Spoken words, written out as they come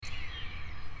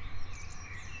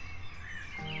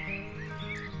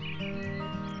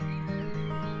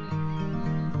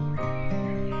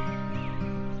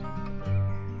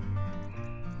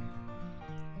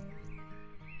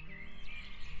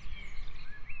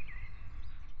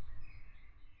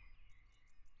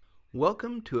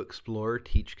Welcome to Explore,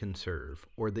 Teach, Conserve,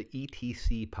 or the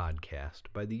ETC podcast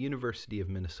by the University of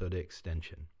Minnesota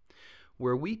Extension,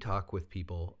 where we talk with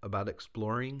people about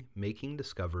exploring, making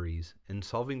discoveries, and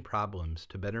solving problems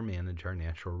to better manage our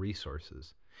natural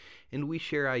resources, and we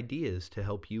share ideas to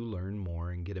help you learn more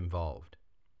and get involved.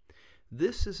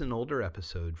 This is an older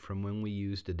episode from when we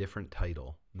used a different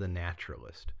title, The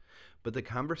Naturalist, but the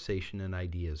conversation and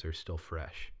ideas are still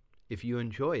fresh. If you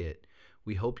enjoy it,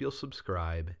 we hope you'll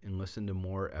subscribe and listen to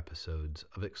more episodes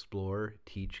of Explore,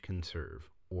 Teach, Conserve,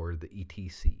 or the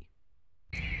ETC.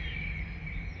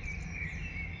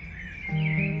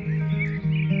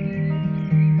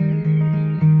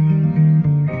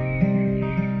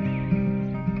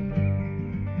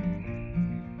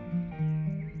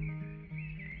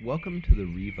 Welcome to the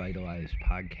revitalized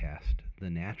podcast,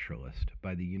 The Naturalist,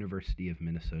 by the University of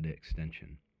Minnesota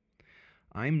Extension.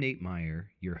 I'm Nate Meyer,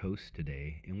 your host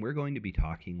today, and we're going to be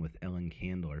talking with Ellen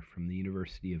Candler from the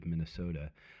University of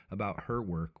Minnesota about her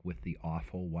work with the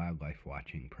Awful Wildlife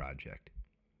Watching Project.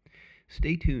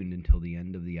 Stay tuned until the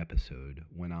end of the episode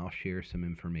when I'll share some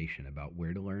information about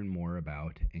where to learn more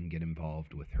about and get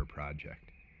involved with her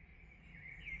project.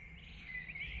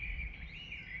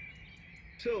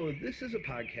 So, this is a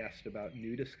podcast about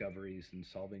new discoveries and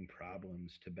solving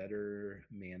problems to better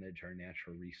manage our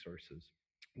natural resources.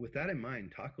 With that in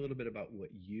mind, talk a little bit about what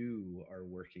you are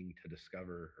working to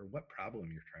discover or what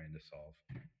problem you're trying to solve.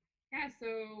 Yeah,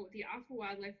 so the Awful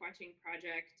Wildlife Watching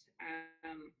Project,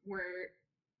 where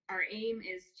our aim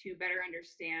is to better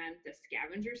understand the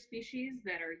scavenger species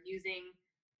that are using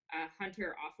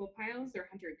hunter offal piles or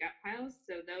hunter gut piles.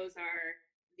 So those are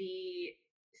the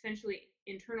essentially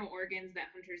internal organs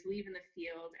that hunters leave in the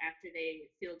field after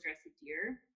they field dress a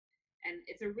deer. And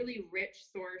it's a really rich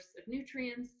source of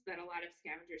nutrients that a lot of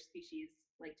scavenger species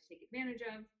like to take advantage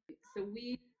of. So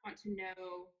we want to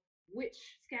know which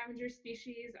scavenger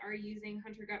species are using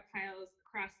hunter gut piles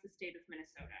across the state of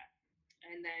Minnesota.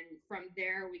 And then from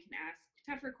there, we can ask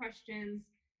tougher questions,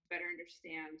 better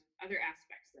understand other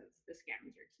aspects of the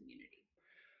scavenger community.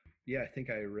 Yeah, I think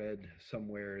I read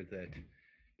somewhere that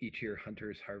each year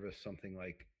hunters harvest something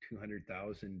like 200,000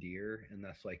 deer, and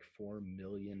that's like 4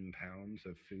 million pounds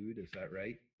of food. Is that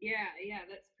right? Yeah,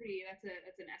 that's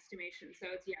an estimation. So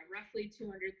it's roughly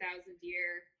 200,000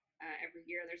 deer every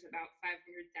year. There's about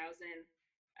 500,000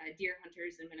 deer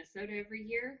hunters in Minnesota every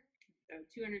year. So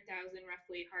 200,000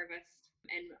 roughly harvest,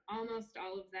 and almost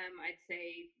all of them, I'd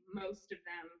say most of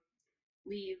them,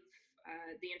 leave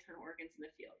the internal organs in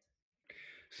the field.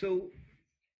 So,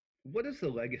 what is the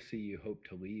legacy you hope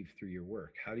to leave through your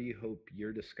work? How do you hope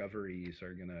your discoveries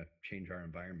are going to change our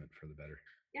environment for the better?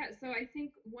 Yeah, so I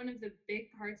think one of the big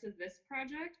parts of this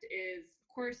project is, of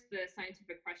course, the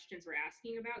scientific questions we're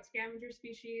asking about scavenger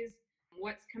species,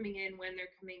 what's coming in, when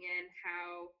they're coming in,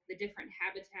 how the different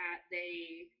habitat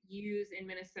they use in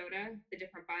Minnesota, the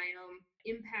different biome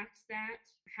impacts that,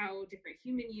 how different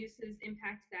human uses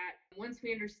impact that. Once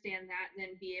we understand that,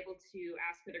 then be able to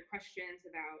ask other questions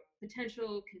about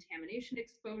potential contamination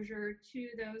exposure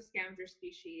to those scavenger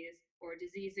species or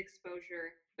disease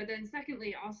exposure. But then,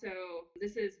 secondly, also,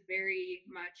 this is very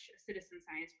much a citizen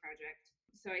science project.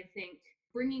 So I think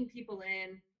bringing people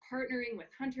in, partnering with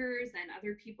hunters and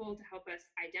other people to help us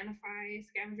identify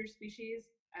scavenger species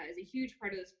is a huge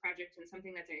part of this project and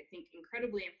something that's, I think,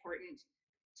 incredibly important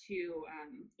to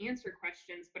answer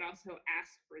questions, but also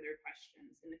ask further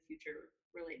questions in the future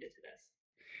related to this.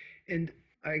 And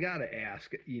I got to ask,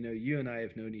 you and I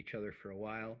have known each other for a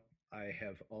while. I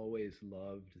have always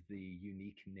loved the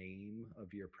unique name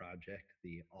of your project,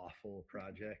 the Awful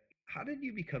Project. How did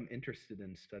you become interested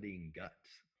in studying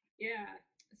guts? Yeah.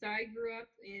 So I grew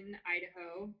up in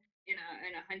Idaho in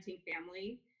a hunting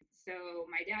family. So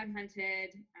my dad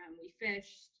hunted, we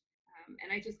fished,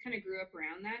 and I just kind of grew up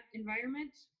around that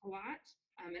environment a lot.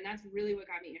 And that's really what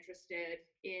got me interested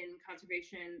in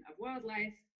conservation of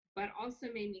wildlife, but also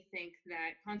made me think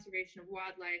that conservation of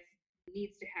wildlife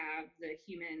needs to have the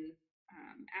human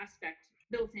aspect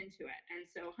built into it. And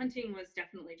so hunting was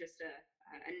definitely just a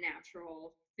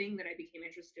natural thing that I became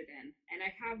interested in. And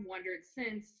I have wondered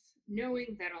since,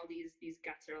 knowing that all these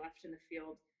guts are left in the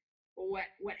field,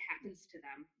 what happens to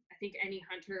them. I think any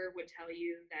hunter would tell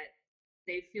you that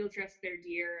they field dress their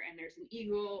deer and there's an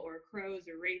eagle or crows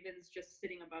or ravens just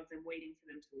sitting above them waiting for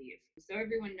them to leave. So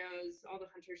everyone knows, all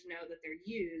the hunters know that they're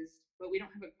used, but we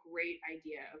don't have a great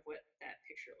idea of what that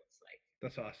picture looks like.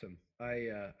 That's awesome.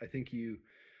 I think you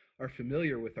are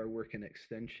familiar with our work in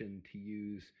extension to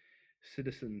use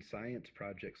citizen science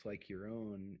projects like your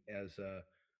own as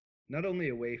not only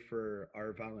a way for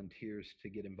our volunteers to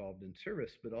get involved in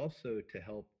service, but also to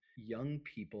help young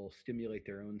people stimulate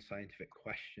their own scientific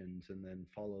questions and then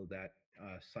follow that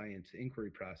science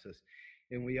inquiry process.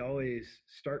 And we always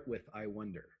start with I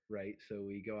wonder, right? So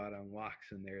we go out on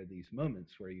walks and there are these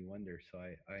moments where you wonder. So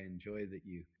I enjoy that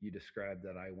you describe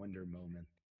that I wonder moment.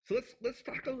 So let's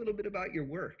talk a little bit about your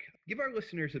work. Give our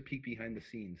listeners a peek behind the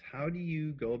scenes. How do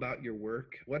you go about your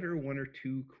work? What are one or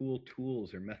two cool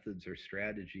tools or methods or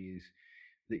strategies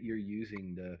that you're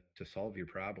using to solve your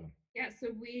problem? Yeah, so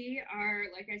we are,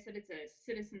 like I said, it's a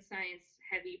citizen science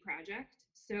heavy project.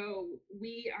 So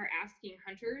we are asking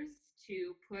hunters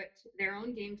to put their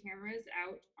own game cameras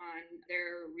out on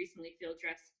their recently field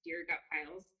dressed deer gut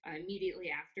piles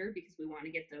immediately after, because we want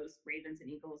to get those ravens and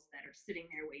eagles that are sitting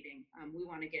there waiting. We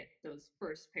want to get those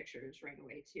first pictures right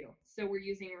away too. So we're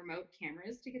using remote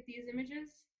cameras to get these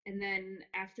images. And then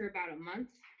after about a month,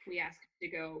 we ask to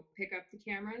go pick up the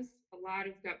cameras. A lot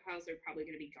of gut piles are probably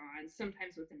going to be gone,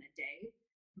 sometimes within a day.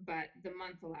 But the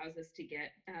month allows us to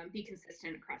be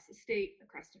consistent across the state,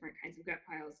 across different kinds of gut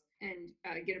piles, and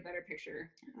get a better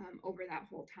picture over that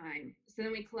whole time. So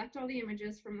then we collect all the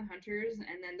images from the hunters,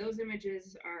 and then those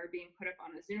images are being put up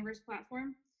on a Zooniverse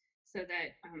platform, so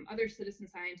that other citizen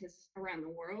scientists around the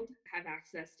world have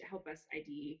access to help us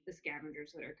ID the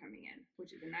scavengers that are coming in,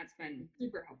 and that's been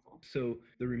super helpful. So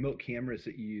the remote cameras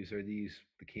that you use, are these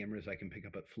the cameras I can pick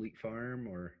up at Fleet Farm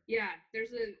or? Yeah, there's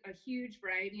a huge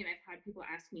variety, and I've had people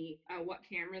ask me what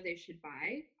camera they should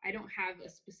buy. I don't have a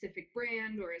specific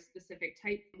brand or a specific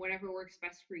type. Whatever works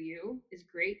best for you is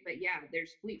great. But yeah,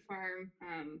 there's Fleet Farm.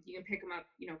 You can pick them up.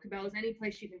 Cabela's, any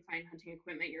place you can find hunting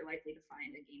equipment, you're likely to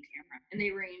find a game camera, and they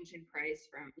range in price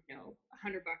from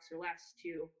 $100 or less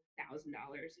to $1,000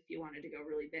 if you wanted to go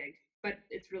really big. But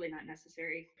it's really not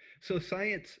necessary. So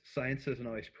science isn't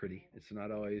always pretty. It's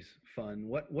not always fun.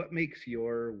 What makes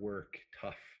your work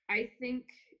tough? I think,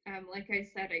 like I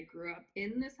said, I grew up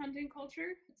in this hunting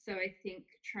culture. So I think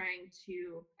trying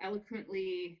to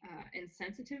eloquently and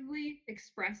sensitively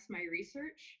express my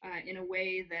research in a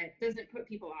way that doesn't put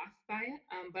people off by it,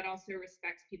 but also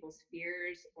respects people's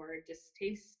fears or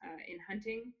distastes in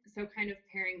hunting. So, kind of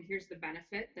pairing here's the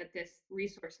benefit that this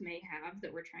resource may have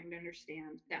that we're trying to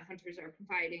understand that hunters are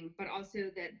providing, but also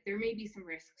that there may be some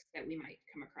risks that we might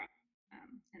come across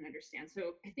and understand.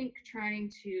 So I think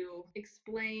trying to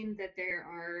explain that there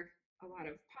are a lot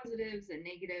of positives and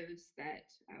negatives that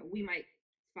we might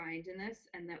find in this,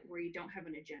 and that we don't have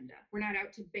an agenda. We're not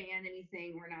out to ban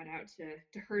anything. We're not out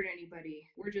to hurt anybody.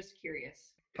 We're just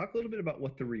curious. Talk a little bit about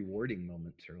what the rewarding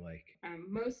moments are like.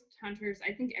 Most hunters,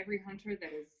 I think every hunter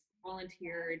that has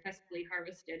volunteered, successfully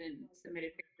harvested, and submitted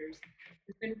pictures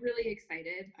has been really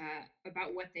excited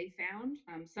about what they found.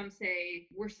 Some say,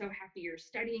 we're so happy you're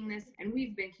studying this, and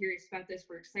we've been curious about this.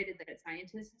 We're excited that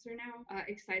scientists are now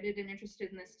excited and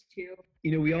interested in this too.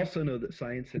 We also know that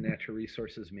science and natural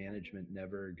resources management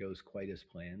never goes quite as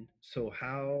planned. So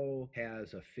how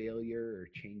has a failure or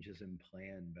changes in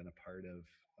plan been a part of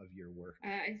your work?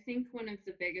 I think one of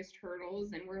the biggest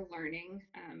hurdles, and we're learning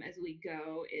as we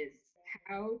go, is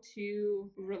how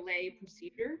to relay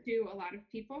procedure to a lot of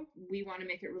people. We want to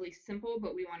make it really simple,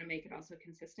 but we want to make it also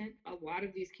consistent. A lot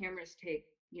of these cameras take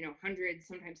hundreds,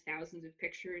 sometimes thousands of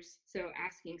pictures. So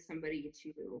asking somebody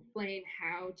to explain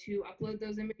how to upload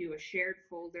those images to a shared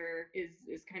folder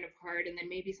is kind of hard. And then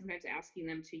maybe sometimes asking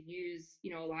them to use,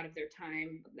 a lot of their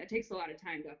time. That takes a lot of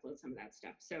time to upload some of that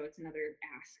stuff. So it's another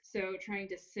ask. So trying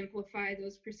to simplify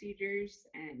those procedures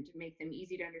and make them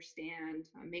easy to understand,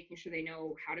 making sure they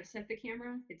know how to set the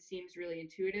camera. It seems really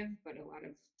intuitive, but a lot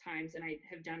of times, and I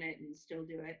have done it and still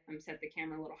do it, set the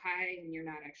camera a little high and you're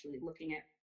not actually looking at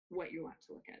what you want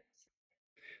to look at.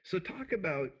 So talk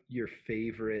about your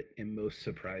favorite and most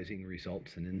surprising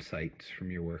results and insights from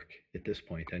your work at this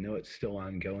point. I know it's still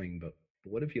ongoing, but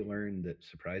what have you learned that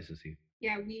surprises you?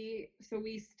 Yeah, we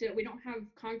don't have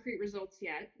concrete results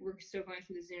yet. We're still going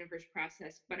through the Zooniverse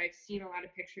process, but I've seen a lot of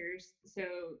picturs. So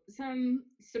some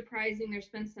surprising, there's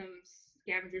been some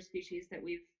scavenger species that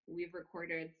we've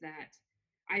recorded that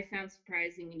I found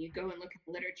surprising, and you go and look at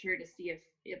the literature to see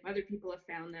if other people have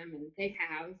found them, and they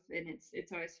have, and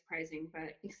it's always surprising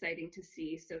but exciting to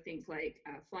see. So things like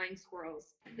flying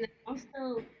squirrels, and then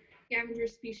also scavenger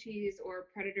species or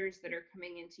predators that are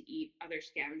coming in to eat other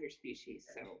scavenger species.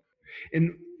 So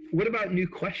And what about new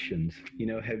questions?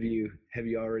 Have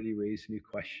you already raised new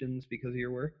questions because of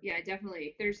your work? yeah,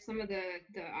 definitely. There's some of the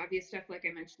obvious stuff, like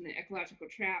I mentioned, the ecological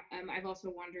trap. I've also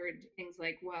wondered things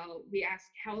like, well, we ask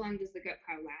how long does the gut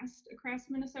pile last across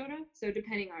Minnesota? So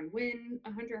depending on when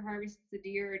a hunter harvests the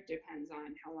deer, it depends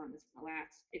on how long it's gonna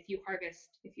last. If you're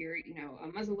a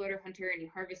muzzleloader hunter and you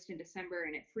harvest in December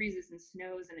and it freezes and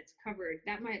snows and it's covered,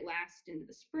 that might last into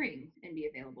the spring and be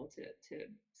available to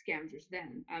scavengers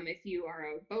then. If you are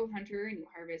a bow hunter and you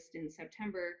harvest in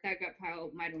September, that gut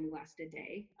pile might only last a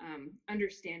day.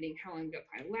 Understanding how long gut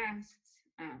pile lasts,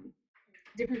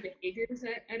 different behaviors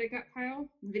at a gut pile,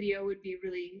 video would be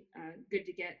really good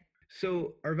to get.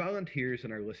 So, our volunteers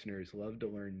and our listeners love to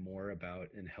learn more about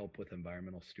and help with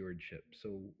environmental stewardship.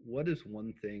 So, what is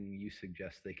one thing you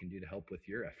suggest they can do to help with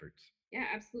your efforts? Yeah,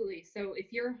 absolutely. So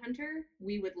if you're a hunter,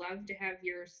 we would love to have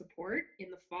your support in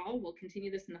the fall. We'll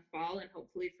continue this in the fall and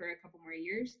hopefully for a couple more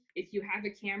years. If you have a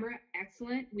camera,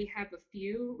 excellent. We have a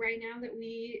few right now that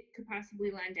we could possibly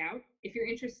lend out. If you're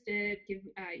interested,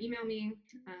 email me.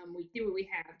 We do what we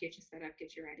have, get you set up,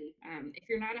 get you ready. If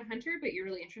you're not a hunter, but you're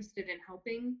really interested in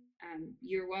helping,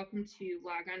 you're welcome to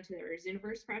log on to our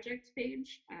Zooniverse project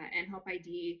page and help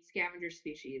ID scavenger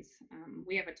species.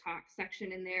 We have a talk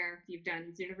section in there. If you've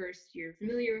done Zooniverse, you're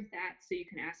familiar with that, so you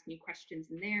can ask me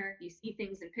questions in there. If you see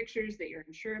things in pictures that you're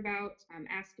unsure about,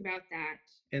 ask about that.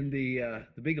 And the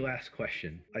big last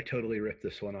question, I totally ripped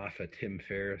this one off at Tim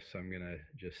Ferriss, so I'm gonna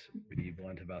just be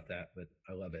blunt about that, but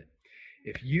I love it.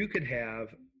 If you could have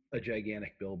a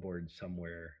gigantic billboard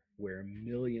somewhere where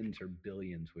millions or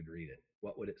billions would read it,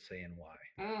 what would it say and why?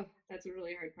 Oh, that's a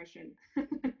really hard question.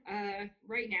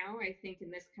 Right now, I think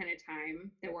in this kind of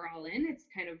time that we're all in, it's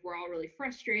kind of we're all really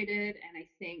frustrated, and I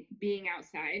think being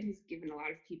outside has given a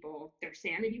lot of people their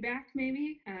sanity back,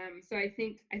 maybe. So I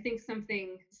think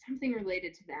something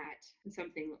related to that, and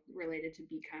something related to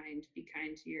be kind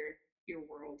to your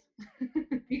world.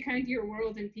 Be kind to your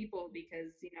world and people,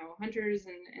 because hunters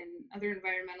and other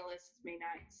environmentalists may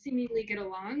not seemingly get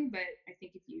along, but I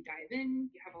think if you dive in,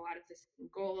 you have a lot of the same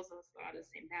goals, a lot of the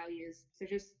same values, so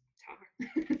just talk.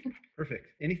 Perfect.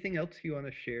 Anything else you want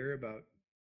to share about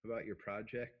your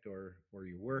project or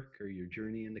your work or your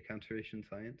journey into conservation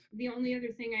science? The only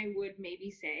other thing I would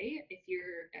maybe say, if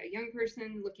you're a young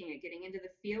person looking at getting into the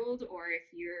field, or if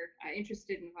you're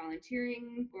interested in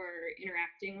volunteering or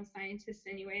interacting with scientists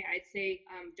anyway, I'd say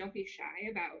don't be shy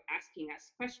about asking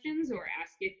us questions, or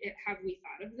ask if have we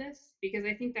thought of this, because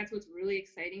I think that's what's really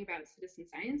exciting about citizen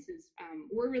science is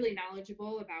we're really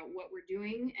knowledgeable about what we're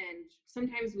doing, and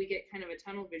sometimes we get kind of a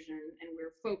tunnel vision and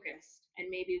we're focused, and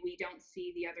maybe we don't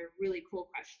see the other really cool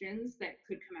questions that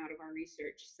could come out of our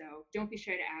research. So don't be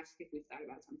shy to ask if we've thought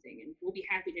about something, and we'll be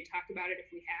happy to talk about it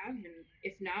if we have. And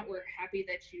if not, we're happy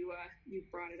that you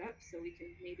brought it up, so we can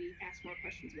maybe ask more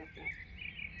questions about that.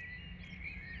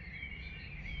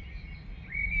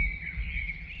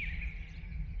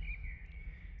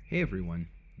 Hey everyone,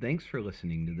 thanks for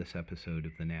listening to this episode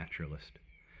of The Naturalist.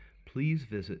 Please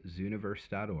visit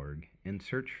zooniverse.org and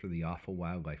search for the Awful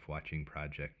Wildlife Watching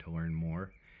Project to learn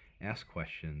more, ask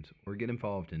questions, or get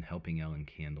involved in helping Ellen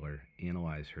Candler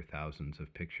analyze her thousands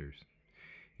of pictures.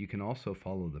 You can also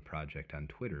follow the project on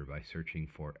Twitter by searching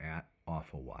for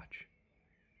 @AwfulWatch.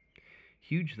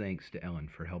 Huge thanks to Ellen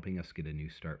for helping us get a new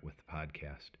start with the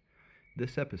podcast.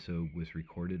 This episode was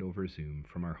recorded over Zoom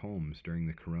from our homes during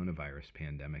the coronavirus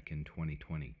pandemic in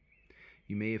 2020.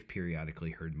 You may have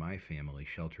periodically heard my family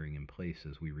sheltering in place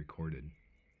as we recorded.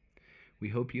 We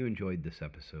hope you enjoyed this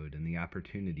episode and the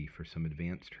opportunity for some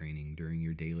advanced training during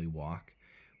your daily walk,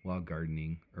 while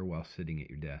gardening, or while sitting at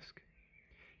your desk.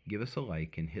 Give us a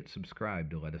like and hit subscribe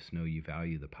to let us know you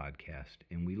value the podcast,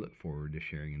 and we look forward to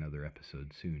sharing another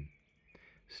episode soon.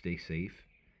 Stay safe,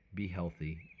 be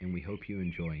healthy, and we hope you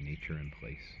enjoy Nature in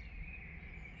Place.